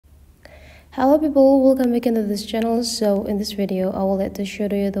Hello people, welcome back into this channel. So in this video I will like to show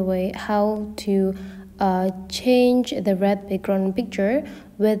you the way how to change the red background picture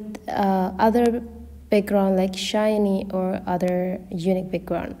with other background like shiny or other unique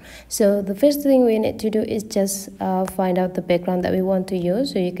background. So the first thing we need to do is just find out the background that we want to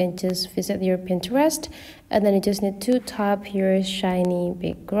use. So you can just visit your Pinterest and then you just need to type here shiny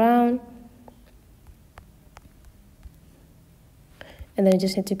background. And then you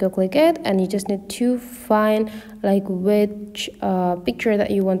just need to go click it, and you just need to find like which picture that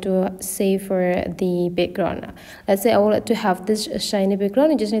you want to save for the background. Let's say I would like to have this shiny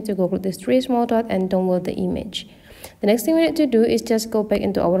background. You just need to go click this three small dot and download the image. The next thing we need to do is just go back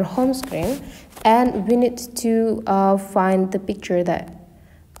into our home screen, and we need to find the picture that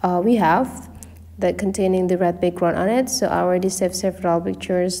we have that containing the red background on it. So I already saved several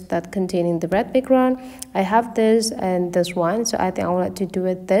pictures that containing the red background. I have this and this one, so I think I would like to do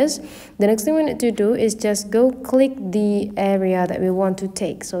it this. The next thing we need to do is just go click the area that we want to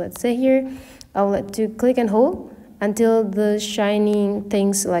take. So let's say here I would like to click and hold until the shining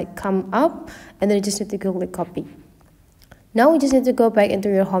things like come up, and then you just need to go click copy. Now we just need to go back into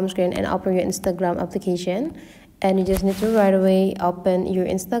your home screen and open your Instagram application. And you just need to right away open your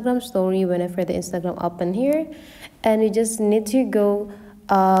Instagram story whenever the Instagram open here, and you just need to go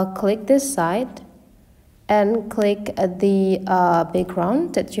click this side and click the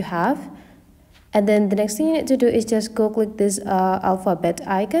background that you have. And then the next thing you need to do is just go click this alphabet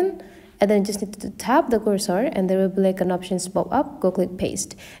icon, and then you just need to tap the cursor, and there will be like an options pop up. Go click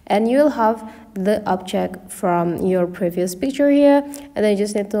paste, and you will have the object from your previous picture here, and then you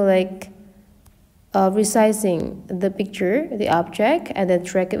just need to like resizing the picture, the object, and then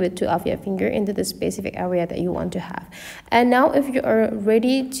drag it with two of your finger into the specific area that you want to have. And now if you are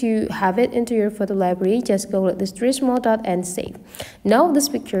ready to have it into your photo library, just go with this three small dot and save. Now this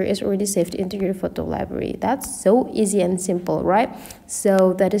picture is already saved into your photo library. That's so easy and simple, right?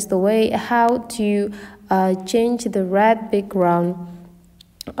 So that is the way how to change the red background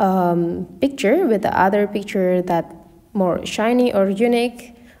picture with the other picture that more shiny or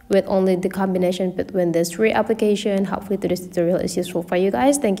unique, with only the combination between these three applications. Hopefully today's tutorial is useful for you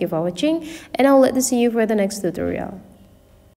guys. Thank you for watching, and I'll let to see you for the next tutorial.